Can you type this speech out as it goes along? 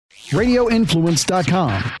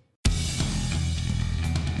radioinfluence.com.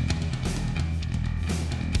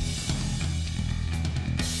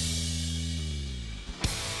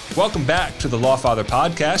 Welcome back to the Lawfather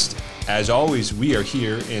Podcast. As always, we are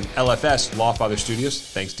here in LFS Lawfather Studios.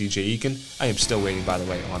 Thanks, DJ Eakin. I am still waiting, by the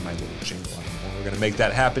way, on my little jingle. I don't know when we're going to make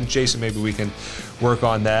that happen. Jason, maybe we can work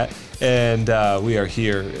on that. And we are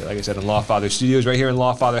here, like I said, in Lawfather Studios, right here in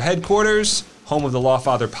Lawfather headquarters, home of the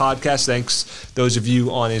Lawfather Podcast. Thanks, those of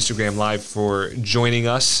you on Instagram Live, for joining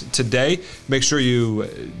us today. Make sure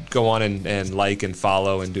you go on and like and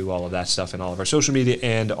follow and do all of that stuff in all of our social media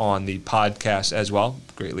and on the podcast as well.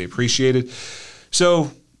 Greatly appreciated.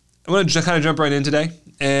 So I'm going to kind of jump right in today.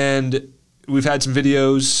 And we've had some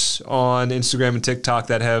videos on Instagram and TikTok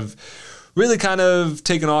that have really kind of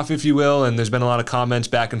taken off, if you will, and there's been a lot of comments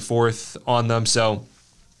back and forth on them. So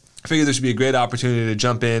I figured this would be a great opportunity to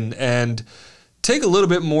jump in and take a little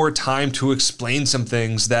bit more time to explain some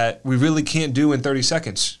things that we really can't do in 30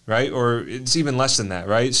 seconds, right? Or it's even less than that,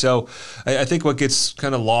 right? So I think what gets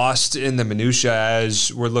kind of lost in the minutia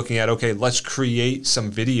as we're looking at, okay, let's create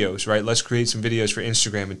some videos, right? Let's create some videos for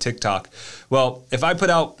Instagram and TikTok. Well, if I put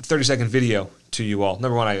out a 30-second video to you all,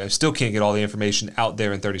 number one, I still can't get all the information out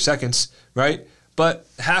there in 30 seconds, right? But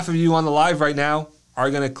half of you on the live right now are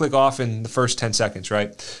going to click off in the first 10 seconds,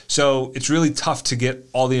 right? So it's really tough to get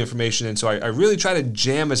all the information in. So I really try to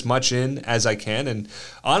jam as much in as I can and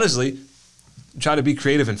honestly try to be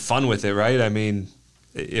creative and fun with it, right? I mean,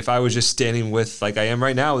 if I was just standing with, like I am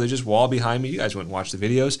right now, there's just wall behind me, you guys wouldn't watch the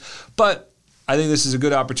videos. But I think this is a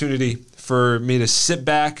good opportunity for me to sit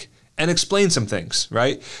back and explain some things,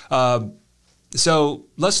 right? So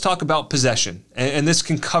let's talk about possession. And this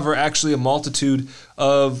can cover actually a multitude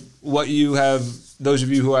of what you have, those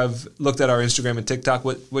of you who have looked at our Instagram and TikTok,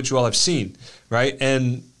 what you all have seen, right?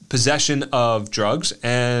 And possession of drugs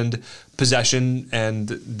and possession and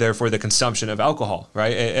therefore the consumption of alcohol,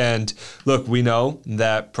 right? And look, we know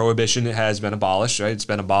that prohibition has been abolished, right? It's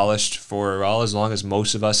been abolished for, well, as long as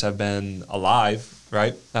most of us have been alive,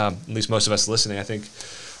 right? At least most of us listening. I think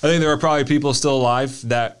there are probably people still alive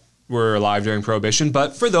that were alive during prohibition,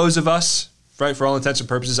 but for those of us, right, for all intents and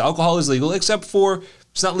purposes, alcohol is legal, except for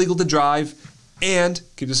it's not legal to drive, and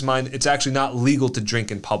keep this in mind, it's actually not legal to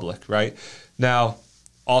drink in public, right? Now,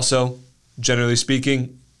 also, generally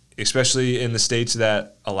speaking, especially in the states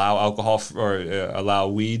that allow alcohol or allow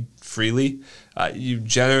weed freely, you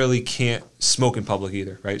generally can't smoke in public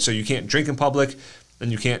either, right? So you can't drink in public, and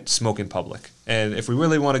you can't smoke in public. And if we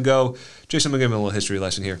really want to go, Jason, I'm going to give him a little history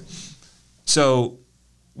lesson here. So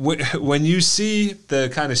when you see the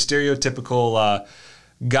kind of stereotypical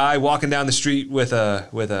guy walking down the street with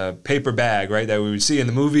a paper bag, right, that we would see in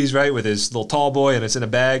the movies, right, with his little tall boy and it's in a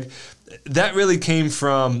bag, that really came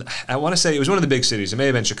from, I want to say it was one of the big cities. It may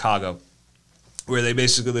have been Chicago, where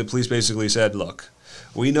the police basically said, look,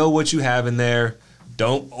 we know what you have in there.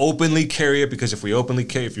 Don't openly carry it, because if you openly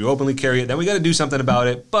carry it, then we got to do something about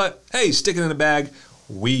it. But hey, stick it in a bag.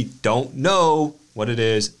 We don't know what it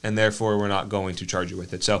is, and therefore we're not going to charge you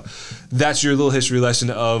with it. So that's your little history lesson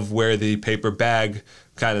of where the paper bag,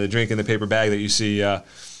 kind of the drink in the paper bag that you see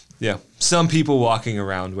some people walking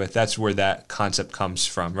around with. That's where that concept comes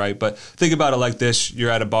from, right? But think about it like this.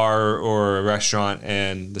 You're at a bar or a restaurant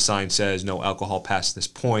and the sign says no alcohol past this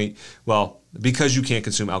point. Well, because you can't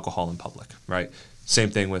consume alcohol in public, right? Same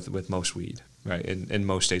thing with most weed, right? In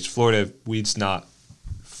most states. Florida, weed's not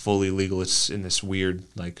fully legal. It's in this weird,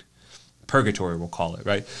 like, purgatory, we'll call it,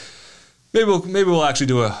 right? Maybe we'll actually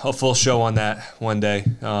do a full show on that one day.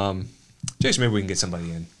 Jason, maybe we can get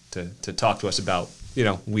somebody in to talk to us about,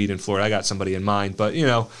 weed in Florida. I got somebody in mind, but,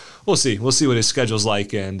 we'll see. We'll see what his schedule's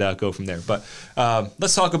like and go from there. But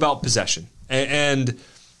let's talk about possession. And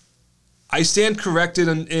I stand corrected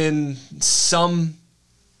in some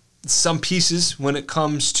pieces when it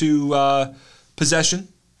comes to possession,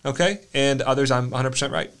 okay? And others I'm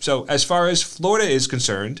 100% right. So as far as Florida is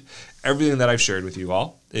concerned, everything that I've shared with you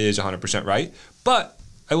all is 100% right. But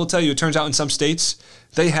I will tell you, it turns out in some states,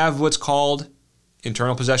 they have what's called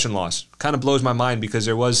internal possession laws. Kind of blows my mind, because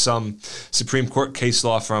there was some Supreme Court case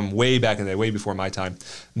law from way back in the day, way before my time,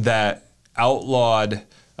 that outlawed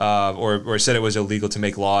or said it was illegal to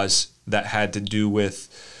make laws that had to do with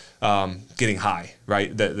getting high,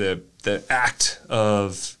 right? The act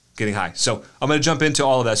of getting high. So I'm going to jump into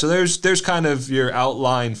all of that. So there's kind of your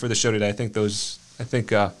outline for the show today.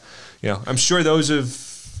 I'm sure those of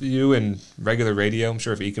you in regular radio, I'm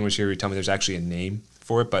sure if Eakin was here, he'd tell me there's actually a name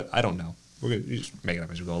for it, but I don't know. We're going to just make it up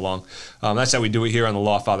as we go along. That's how we do it here on the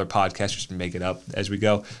Lawfather Podcast, just make it up as we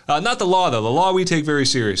go. Not the law, though. The law we take very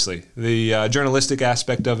seriously. The journalistic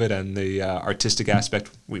aspect of it and the artistic aspect,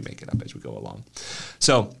 we make it up as we go along.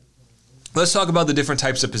 So let's talk about the different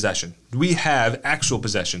types of possession. We have actual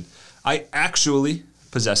possession. I actually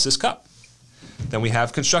possess this cup. Then we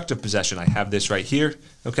have constructive possession. I have this right here.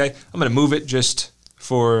 Okay, I'm going to move it just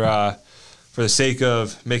for the sake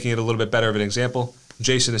of making it a little bit better of an example.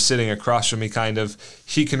 Jason is sitting across from me, kind of.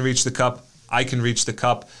 He can reach the cup. I can reach the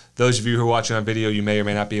cup. Those of you who are watching on video, you may or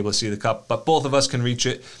may not be able to see the cup, but both of us can reach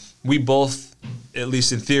it. We both, at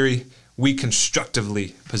least in theory, we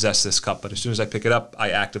constructively possess this cup, but as soon as I pick it up, I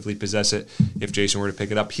actively possess it. If Jason were to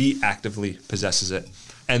pick it up, he actively possesses it.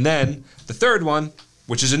 And then the third one,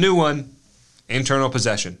 which is a new one, internal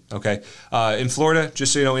possession, okay? In Florida,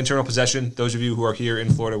 just so you know, internal possession, those of you who are here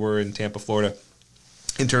in Florida, we're in Tampa, Florida,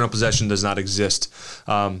 internal possession does not exist.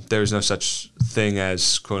 There's no such thing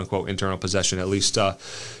as quote-unquote internal possession, at least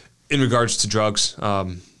in regards to drugs.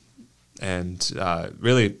 And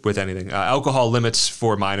really with anything. Alcohol limits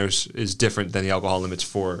for minors is different than the alcohol limits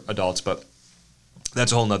for adults, but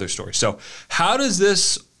that's a whole nother story. So how does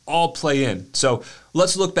this all play in? So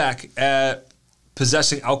let's look back at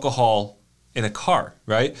possessing alcohol in a car,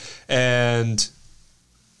 right? And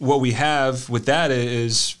what we have with that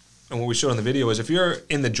is, and what we showed on the video is, if you're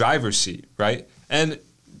in the driver's seat, right? And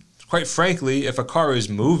quite frankly, if a car is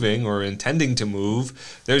moving or intending to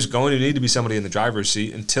move, there's going to need to be somebody in the driver's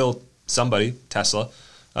seat until somebody, Tesla,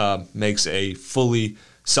 makes a fully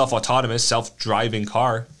self-autonomous, self-driving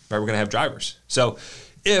car, right? We're going to have drivers. So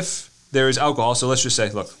if there is alcohol, so let's just say,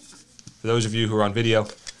 look, for those of you who are on video,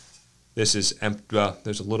 this is empty.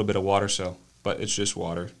 There's a little bit of water, but it's just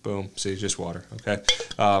water. Boom. See, it's just water, okay?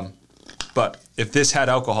 But if this had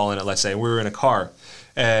alcohol in it, let's say, we were in a car,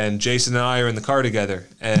 and Jason and I are in the car together,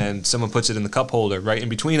 and someone puts it in the cup holder right in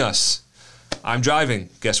between us, I'm driving.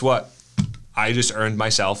 Guess what? I just earned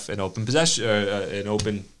myself an open possession, an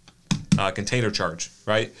open container charge,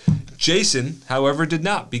 right? Jason, however, did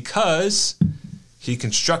not, because he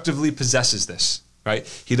constructively possesses this, right?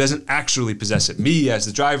 He doesn't actually possess it. Me, as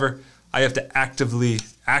the driver, I have to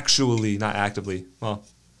not actively, well,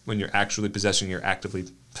 when you're actually possessing, you're actively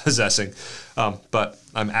possessing, but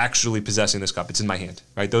I'm actually possessing this cup. It's in my hand,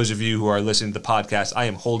 right? Those of you who are listening to the podcast, I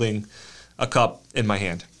am holding a cup in my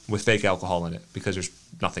hand with fake alcohol in it because there's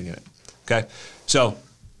nothing in it. Okay, so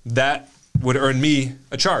that would earn me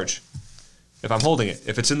a charge if I'm holding it.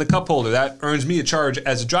 If it's in the cup holder, that earns me a charge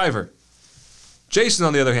as a driver. Jason,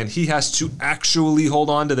 on the other hand, he has to actually hold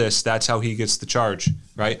on to this. That's how he gets the charge,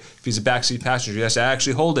 right? If he's a backseat passenger, he has to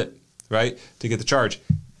actually hold it, right, to get the charge.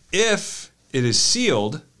 If it is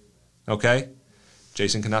sealed, okay,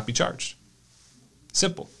 Jason cannot be charged.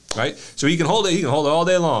 Simple, right? So he can hold it all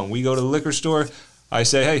day long. We go to the liquor store. I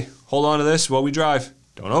say, hey, hold on to this while we drive.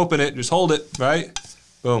 Don't open it, just hold it, right?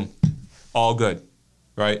 Boom, all good,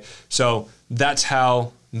 right? So that's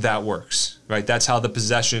how that works, right? That's how the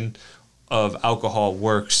possession of alcohol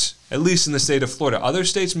works, at least in the state of Florida. Other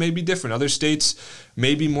states may be different. Other states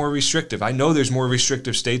may be more restrictive. I know there's more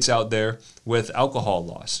restrictive states out there with alcohol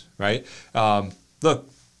laws, right? Look,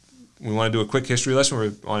 we want to do a quick history lesson.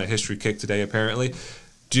 We're on a history kick today, apparently.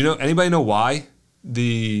 Anybody know why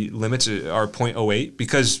the limits are 0.08?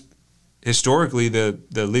 Because historically, the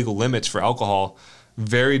legal limits for alcohol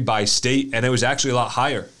varied by state, and it was actually a lot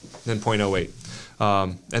higher than 0.08.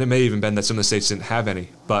 And it may even been that some of the states didn't have any,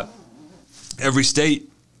 but every state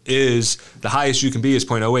is, the highest you can be is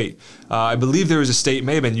 0.08. I believe there was a state,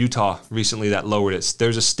 may have been Utah recently, that lowered it.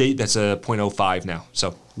 There's a state that's a 0.05 now,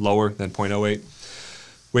 so lower than 0.08,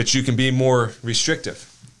 which you can be more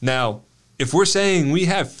restrictive. Now, if we're saying we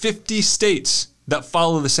have 50 states that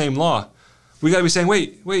follow the same law, we got to be saying,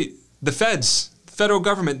 wait, the federal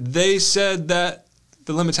government, they said that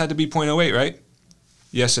the limits had to be 0.08, right?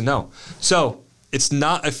 Yes and no. So it's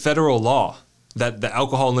not a federal law that the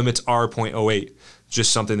alcohol limits are 0.08.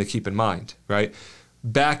 Just something to keep in mind, right?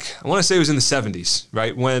 Back, I want to say it was in the 70s,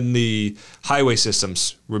 right? When the highway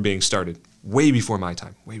systems were being started. Way before my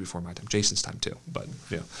time. Jason's time too, but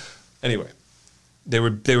Anyway, they were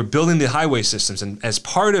building the highway systems, and as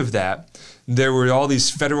part of that, there were all these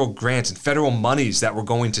federal grants and federal monies that were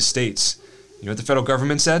going to states. You know what the federal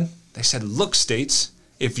government said? They said, look, states,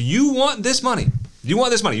 if you want this money, you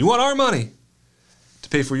want our money to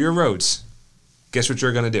pay for your roads, guess what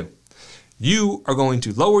you're going to do? You are going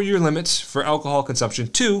to lower your limits for alcohol consumption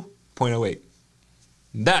to 0.08.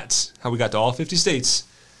 That's how we got to all 50 states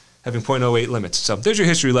having 0.08 limits. So there's your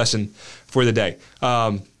history lesson for the day.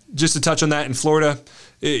 Just to touch on that, in Florida,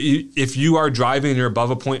 if you are driving and you're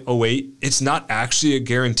above a 0.08, it's not actually a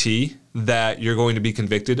guarantee that you're going to be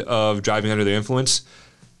convicted of driving under the influence.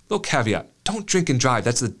 Little caveat, don't drink and drive.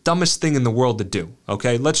 That's the dumbest thing in the world to do,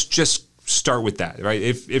 okay? Let's just start with that, right?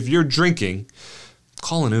 If you're drinking,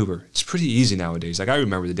 call an Uber. It's pretty easy nowadays. Like I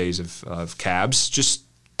remember the days of cabs. Just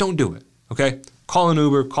don't do it, okay? Call an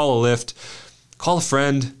Uber, call a Lyft, call a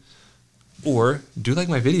friend, or do like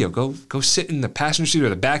my video. Go sit in the passenger seat or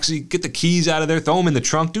the back seat, get the keys out of there, throw them in the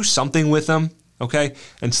trunk, do something with them, okay?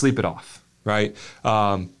 And sleep it off, right?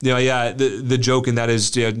 The joke in that is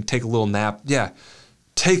take a little nap. Yeah,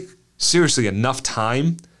 take seriously enough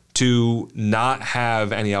time to not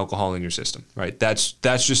have any alcohol in your system, right? That's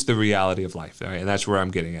just the reality of life, right? And that's where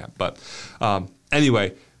I'm getting at. But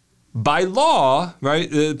anyway, by law, right,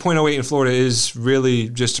 the 0.08 in Florida is really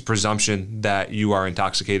just a presumption that you are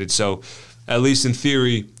intoxicated. So at least in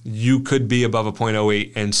theory, you could be above a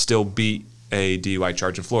 0.08 and still beat a DUI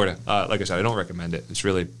charge in Florida. Like I said, I don't recommend it. It's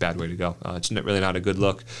really a bad way to go. It's really not a good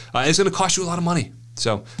look. It's going to cost you a lot of money.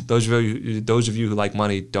 So those of you who like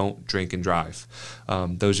money, don't drink and drive.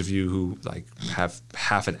 Those of you who like have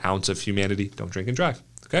half an ounce of humanity, don't drink and drive.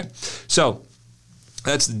 Okay, so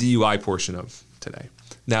that's the DUI portion of today.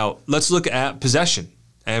 Now let's look at possession,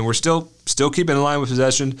 and we're still keeping in line with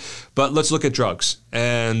possession, but let's look at drugs.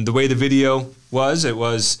 And the way the video was,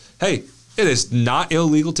 hey, it is not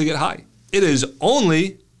illegal to get high. It is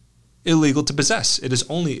only illegal to possess. It is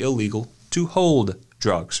only illegal to hold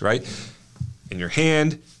drugs, right? In your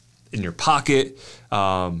hand, in your pocket,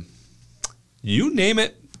 you name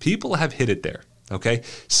it, people have hit it there, okay?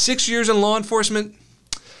 6 years in law enforcement,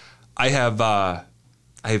 I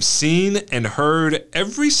have seen and heard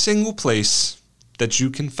every single place that you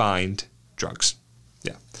can find drugs,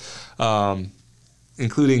 yeah.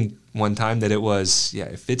 Including one time that it was,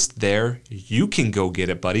 if it's there, you can go get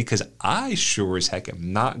it, buddy, because I sure as heck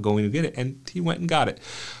am not going to get it. And he went and got it.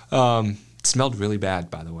 It smelled really bad,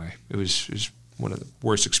 by the way. It was one of the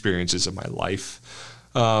worst experiences of my life.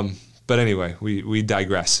 But anyway, we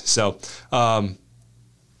digress. So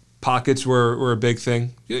pockets were a big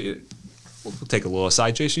thing. We'll take a little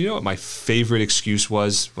aside, Jason. You know what my favorite excuse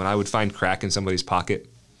was when I would find crack in somebody's pocket?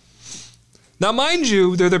 Now, mind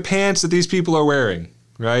you, they're the pants that these people are wearing,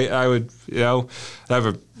 right? I would, I'd have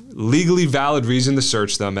a legally valid reason to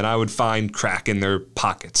search them, and I would find crack in their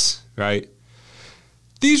pockets, right?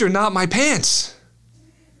 These are not my pants.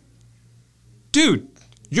 Dude,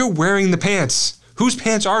 you're wearing the pants. Whose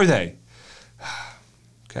pants are they?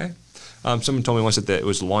 Okay. Someone told me once that it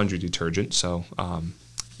was laundry detergent, so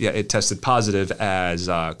it tested positive as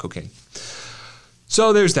cocaine.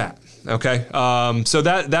 So there's that. Okay. So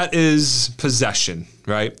that is possession,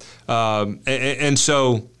 right? And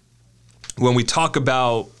so when we talk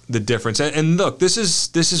about the difference, and look, this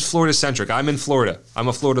is Florida centric. I'm in Florida. I'm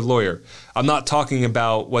a Florida lawyer. I'm not talking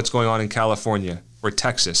about what's going on in California or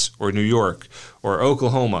Texas or New York or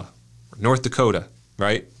Oklahoma or North Dakota,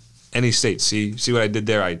 right? Any state. See what I did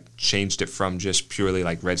there? I changed it from just purely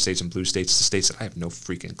like red states and blue states to states that I have no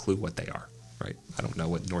freaking clue what they are. Right. I don't know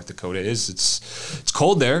what North Dakota is. It's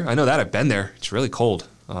cold there. I know that. I've been there. It's really cold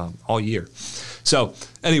all year. So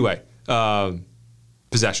anyway,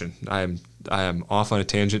 possession. I am off on a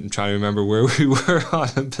tangent and trying to remember where we were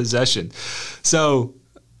on possession. So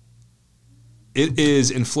it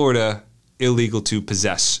is in Florida illegal to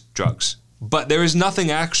possess drugs, but there is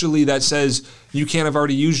nothing actually that says you can't have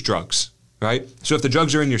already used drugs. Right. So if the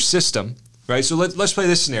drugs are in your system, right. So let's play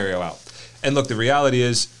this scenario out. And look, the reality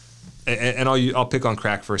is. And I'll pick on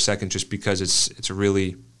crack for a second just because it's a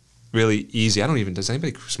really, really easy. Does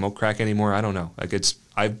anybody smoke crack anymore? I don't know.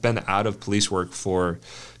 I've been out of police work for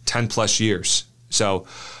 10 plus years. So,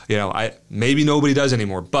 maybe nobody does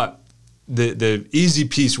anymore. But the easy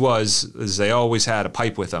piece is they always had a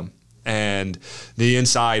pipe with them. And the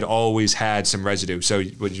inside always had some residue. So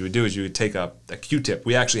what you would do is you would take a Q-tip.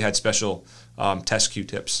 We actually had special test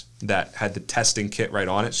Q-tips that had the testing kit right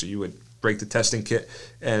on it. So you would break the testing kit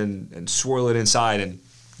and swirl it inside, and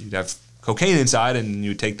you'd have cocaine inside, and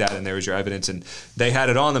you would take that, and there was your evidence. And they had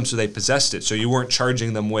it on them, so they possessed it. So you weren't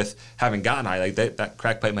charging them with having gotten high. Like that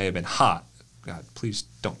crack pipe may have been hot. God, please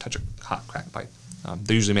don't touch a hot crack pipe.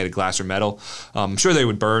 They're usually made of glass or metal. I'm sure they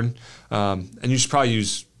would burn. And you should probably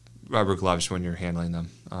use rubber gloves when you're handling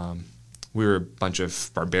them. We were a bunch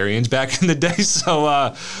of barbarians back in the day,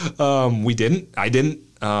 so we didn't. I didn't.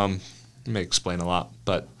 It may explain a lot,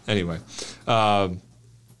 but anyway.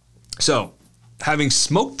 So, having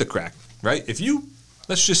smoked the crack, right?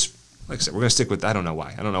 Let's just, like I said, we're going to stick with, I don't know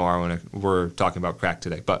why. I don't know why we're talking about crack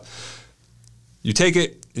today, but you take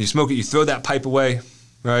it, you smoke it, you throw that pipe away,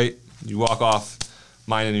 right? You walk off,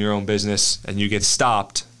 minding your own business, and you get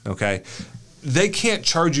stopped, okay? They can't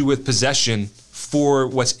charge you with possession for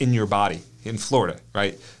what's in your body in Florida,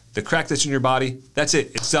 right? The crack that's in your body, that's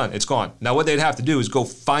it. It's done. It's gone. Now, what they'd have to do is go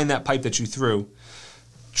find that pipe that you threw,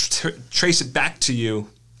 trace it back to you,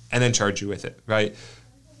 and then charge you with it, right?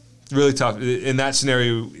 Really tough. In that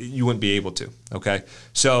scenario, you wouldn't be able to, okay?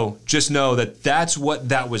 So just know that that's what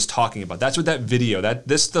that was talking about. That's what that video,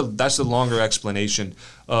 that's the longer explanation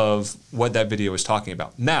of what that video was talking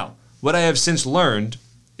about. Now, what I have since learned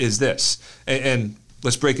is this, and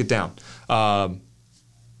let's break it down.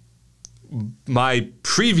 My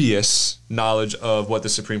previous knowledge of what the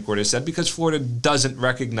Supreme Court has said, because Florida doesn't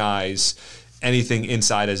recognize anything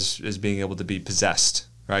inside as being able to be possessed,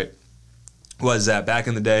 right? Was that back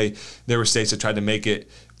in the day, there were states that tried to make it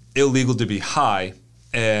illegal to be high,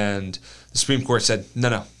 and the Supreme Court said,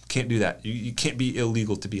 no, can't do that. You can't be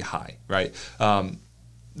illegal to be high, right?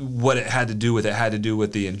 What it had to do with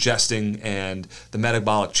the ingesting and the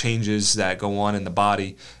metabolic changes that go on in the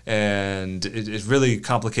body, and it's really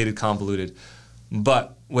complicated, convoluted.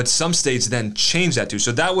 But what some states then changed that to,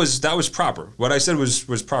 so that was proper. What I said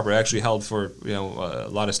was proper. It actually held for a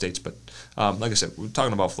lot of states, but like I said, we're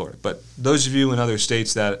talking about Florida. But those of you in other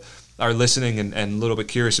states that are listening and a little bit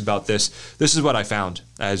curious about this is what I found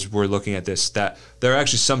as we're looking at this, that there are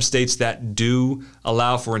actually some states that do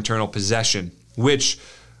allow for internal possession, which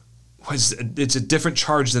it's a different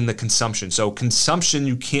charge than the consumption. So consumption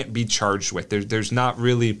you can't be charged with. There's not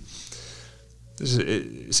really.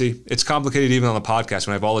 See, it's complicated even on the podcast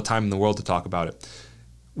when I have all the time in the world to talk about it.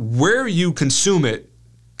 Where you consume it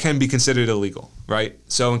can be considered illegal, right?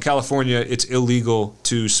 So in California, it's illegal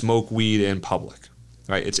to smoke weed in public,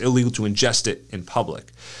 right? It's illegal to ingest it in public.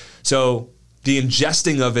 So the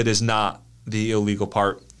ingesting of it is not the illegal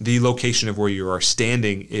part. The location of where you are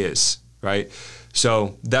standing is, right?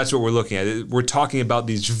 So that's what we're looking at. We're talking about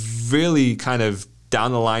these really kind of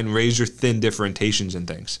down the line, razor thin differentiations and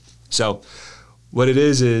things. So what it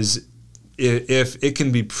is if it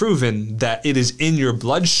can be proven that it is in your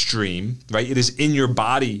bloodstream, right? It is in your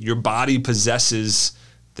body possesses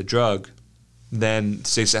the drug, then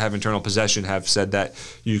states that have internal possession have said that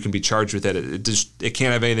you can be charged with it. It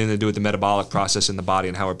can't have anything to do with the metabolic process in the body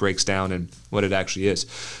and how it breaks down and what it actually is.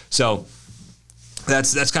 So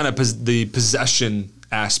that's kind of the possession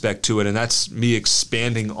aspect to it, and that's me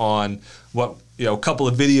expanding on what a couple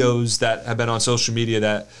of videos that have been on social media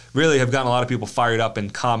that really have gotten a lot of people fired up in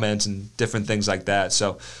comments and different things like that.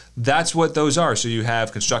 So that's what those are. So you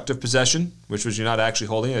have constructive possession, which was you're not actually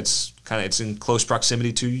holding it. It's in close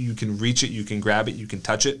proximity to you. You can reach it, you can grab it, you can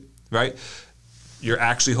touch it, right? You're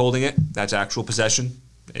actually holding it. That's actual possession.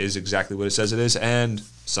 It is exactly what it says it is. And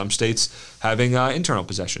some states having internal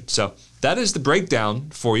possession. So that is the breakdown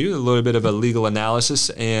for you, a little bit of a legal analysis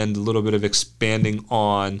and a little bit of expanding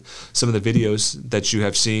on some of the videos that you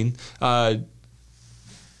have seen. Any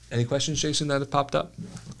questions, Jason, that have popped up?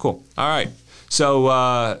 Cool. All right.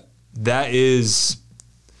 So that is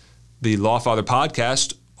the Lawfather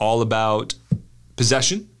podcast, all about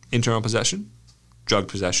possession, internal possession, drug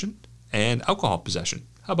possession, and alcohol possession.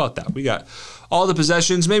 How about that? We got all the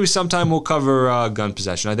possessions. Maybe sometime we'll cover gun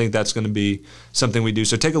possession. I think that's going to be something we do.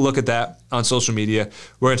 So take a look at that on social media.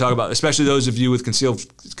 We're going to talk about, especially those of you with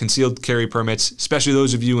concealed carry permits, especially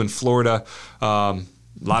those of you in Florida. A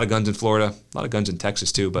lot of guns in Florida, a lot of guns in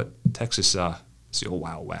Texas too, but Texas is the old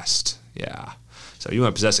Wild West. Yeah. So you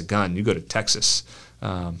want to possess a gun, you go to Texas.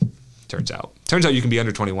 Turns out you can be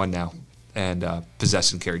under 21 now and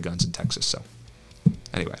possess and carry guns in Texas. So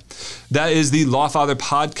anyway, that is the Lawfather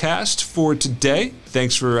podcast for today.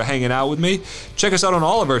 Thanks for hanging out with me. Check us out on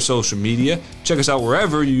all of our social media. Check us out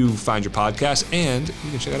wherever you find your podcast, and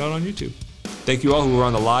you can check it out on YouTube. Thank you all who were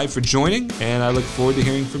on the live for joining, and I look forward to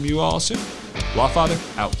hearing from you all soon. Lawfather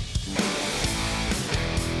out.